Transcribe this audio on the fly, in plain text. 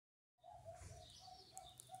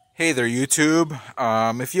Hey there, YouTube.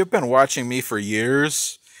 If you've been watching me for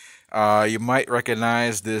years, you might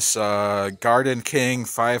recognize this Garden King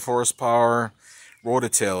 5 horsepower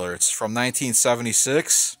rototiller. It's from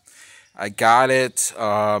 1976. I got it.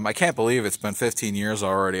 I can't believe it's been 15 years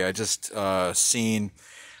already. I just seen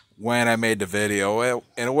when I made the video, and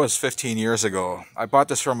it was 15 years ago. I bought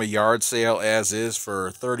this from a yard sale as is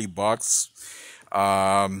for 30 bucks.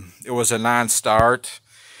 It was a non-start.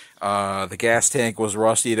 The gas tank was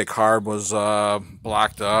rusty, the carb was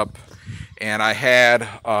blocked up, and I had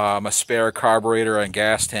a spare carburetor and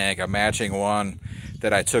gas tank, a matching one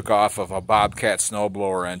that I took off of a Bobcat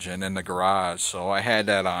snowblower engine in the garage. So I had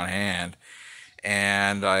that on hand,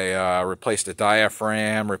 and I replaced the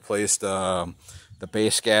diaphragm, replaced the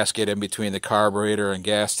base gasket in between the carburetor and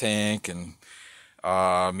gas tank, and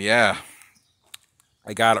yeah,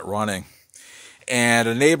 I got it running. And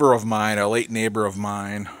a neighbor of mine, a late neighbor of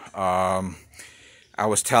mine, I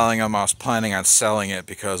was telling him I was planning on selling it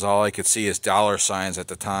because all I could see is dollar signs at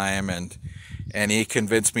the time, and he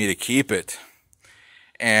convinced me to keep it.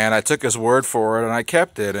 And I took his word for it, and I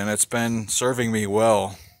kept it, and it's been serving me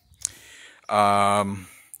well.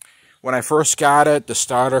 When I first got it, the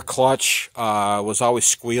starter clutch was always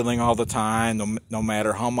squealing all the time, no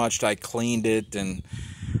matter how much I cleaned it and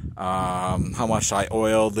how much I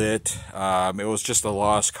oiled it. It was just a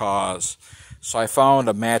lost cause. So I found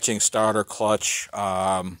a matching starter clutch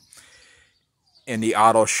in the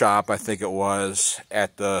auto shop, I think it was,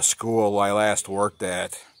 at the school I last worked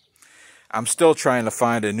at. I'm still trying to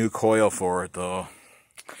find a new coil for it, though.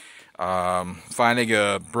 Finding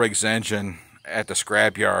a Briggs engine at the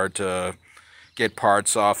scrapyard to get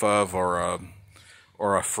parts off of, or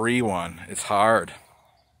a free one, it's hard.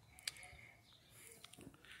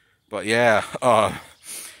 But yeah,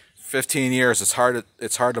 15 years. It's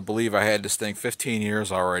hard to believe I had this thing 15 years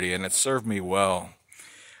already, and it served me well.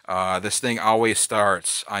 This thing always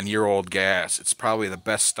starts on year-old gas. It's probably the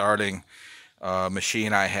best starting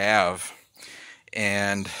machine I have.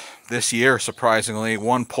 And this year, surprisingly,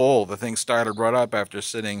 one pull, the thing started right up after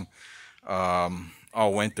sitting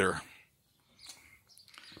all winter.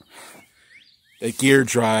 The gear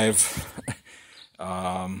drive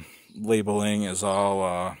labeling is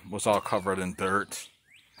was all covered in dirt.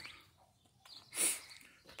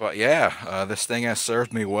 But yeah, this thing has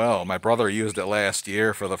served me well. My brother used it last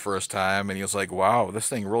year for the first time, and he was like, wow, this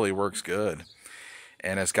thing really works good.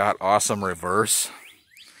 And it's got awesome reverse.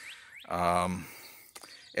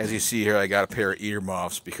 As you see here, I got a pair of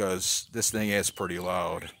earmuffs because this thing is pretty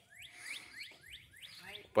loud.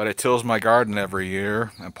 But it tills my garden every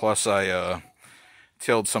year, and plus I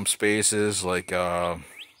tilled some spaces like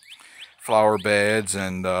flower beds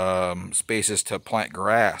and spaces to plant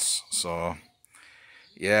grass. So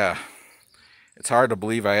yeah, it's hard to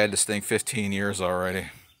believe I had this thing 15 years already,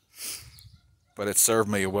 but it served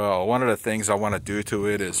me well. One of the things I want to do to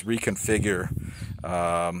it is reconfigure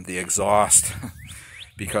the exhaust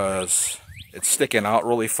because it's sticking out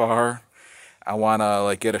really far. I want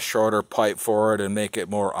to get a shorter pipe for it and make it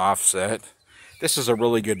more offset. This is a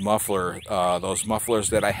really good muffler. Those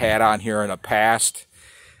mufflers that I had on here in the past,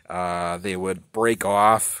 they would break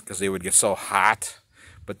off because they would get so hot.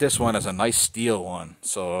 But this one is a nice steel one,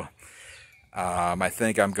 so I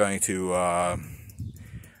think I'm going to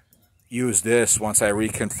use this once I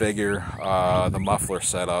reconfigure the muffler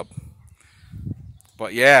setup.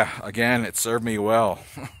 But yeah, again, it served me well.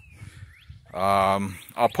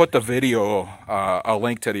 I'll put the video, a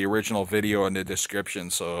link to the original video in the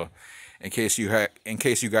description, so in case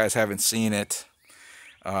you guys haven't seen it,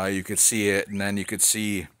 you could see it, and then you could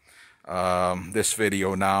see this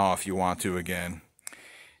video now if you want to again.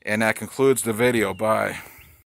 And that concludes the video. Bye.